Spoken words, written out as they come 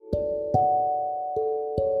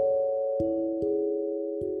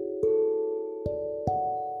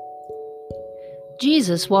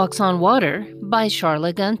Jesus Walks on Water by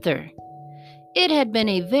Charla Gunther. It had been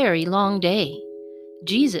a very long day.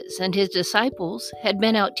 Jesus and his disciples had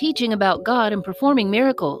been out teaching about God and performing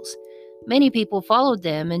miracles. Many people followed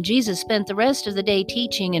them, and Jesus spent the rest of the day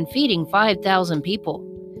teaching and feeding 5,000 people.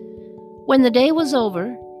 When the day was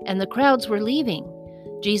over and the crowds were leaving,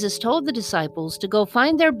 Jesus told the disciples to go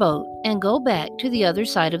find their boat and go back to the other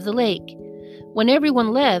side of the lake. When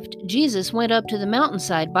everyone left, Jesus went up to the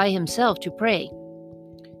mountainside by himself to pray.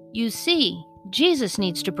 You see, Jesus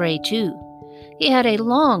needs to pray too. He had a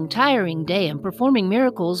long, tiring day, and performing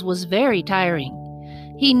miracles was very tiring.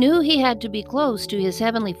 He knew he had to be close to his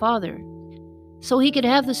Heavenly Father, so he could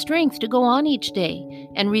have the strength to go on each day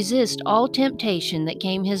and resist all temptation that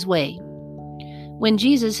came his way. When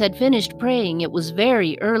Jesus had finished praying, it was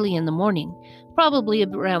very early in the morning, probably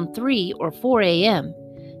around 3 or 4 a.m.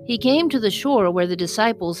 He came to the shore where the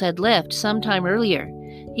disciples had left some time earlier.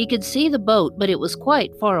 He could see the boat, but it was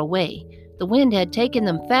quite far away. The wind had taken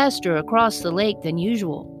them faster across the lake than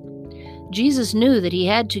usual. Jesus knew that he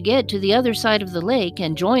had to get to the other side of the lake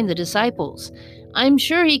and join the disciples. I'm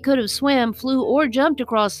sure he could have swam, flew, or jumped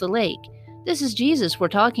across the lake. This is Jesus we're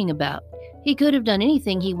talking about. He could have done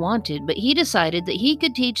anything he wanted, but he decided that he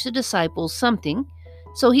could teach the disciples something,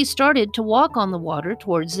 so he started to walk on the water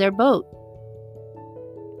towards their boat.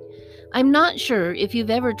 I'm not sure if you've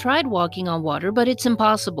ever tried walking on water, but it's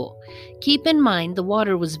impossible. Keep in mind the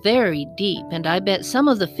water was very deep, and I bet some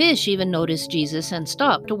of the fish even noticed Jesus and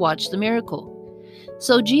stopped to watch the miracle.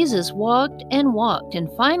 So Jesus walked and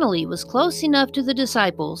finally was close enough to the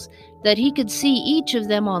disciples that he could see each of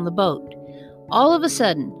them on the boat. All of a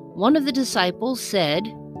sudden, one of the disciples said,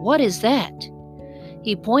 "What is that?"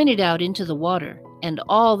 He pointed out into the water, and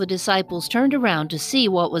all the disciples turned around to see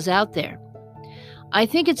what was out there. "I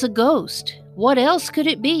think it's a ghost. What else could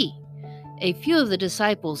it be?" A few of the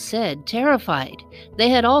disciples said, terrified. They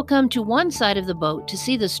had all come to one side of the boat to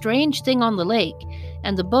see the strange thing on the lake,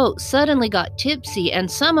 and the boat suddenly got tipsy, and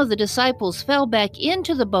some of the disciples fell back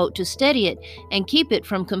into the boat to steady it and keep it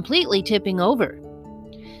from completely tipping over.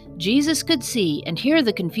 Jesus could see and hear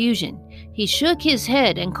the confusion. He shook his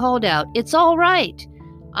head and called out, "It's all right.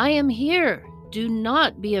 I am here. Do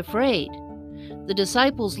not be afraid." The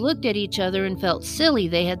disciples looked at each other and felt silly.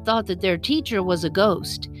 They had thought that their teacher was a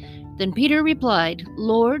ghost. Then Peter replied,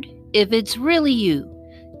 "Lord, if it's really you,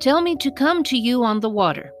 tell me to come to you on the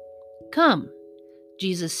water." "Come,"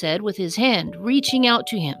 Jesus said with his hand reaching out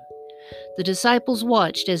to him. The disciples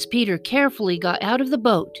watched as Peter carefully got out of the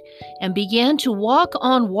boat and began to walk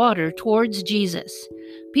on water towards Jesus.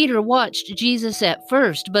 Peter watched Jesus at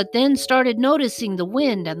first, but then started noticing the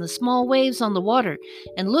wind and the small waves on the water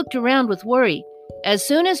and looked around with worry. As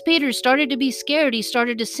soon as Peter started to be scared, he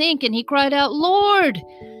started to sink, and he cried out, "Lord,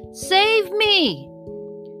 save me!"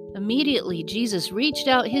 Immediately, Jesus reached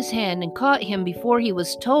out his hand and caught him before he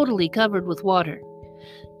was totally covered with water.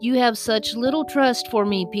 "You have such little trust for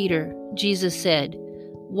me, Peter," Jesus said.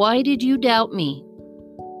 "Why did you doubt me?"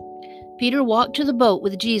 Peter walked to the boat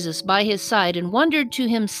with Jesus by his side and wondered to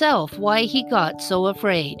himself why he got so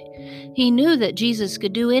afraid. He knew that Jesus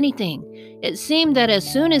could do anything. It seemed that as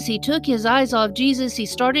soon as he took his eyes off Jesus, he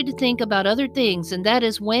started to think about other things, and that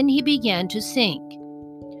is when he began to sink.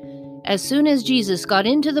 As soon as Jesus got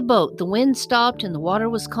into the boat, the wind stopped and the water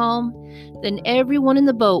was calm. Then everyone in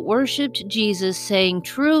the boat worshipped Jesus, saying,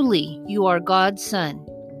 "Truly, you are God's Son."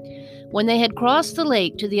 When they had crossed the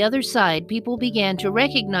lake to the other side, people began to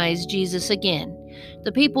recognize Jesus again.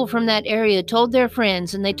 The people from that area told their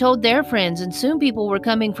friends, and they told their friends, and soon people were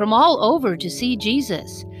coming from all over to see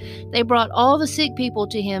Jesus. They brought all the sick people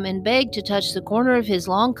to him and begged to touch the corner of his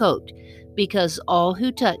long coat, because all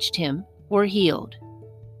who touched him were healed.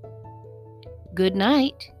 Good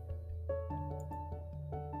night.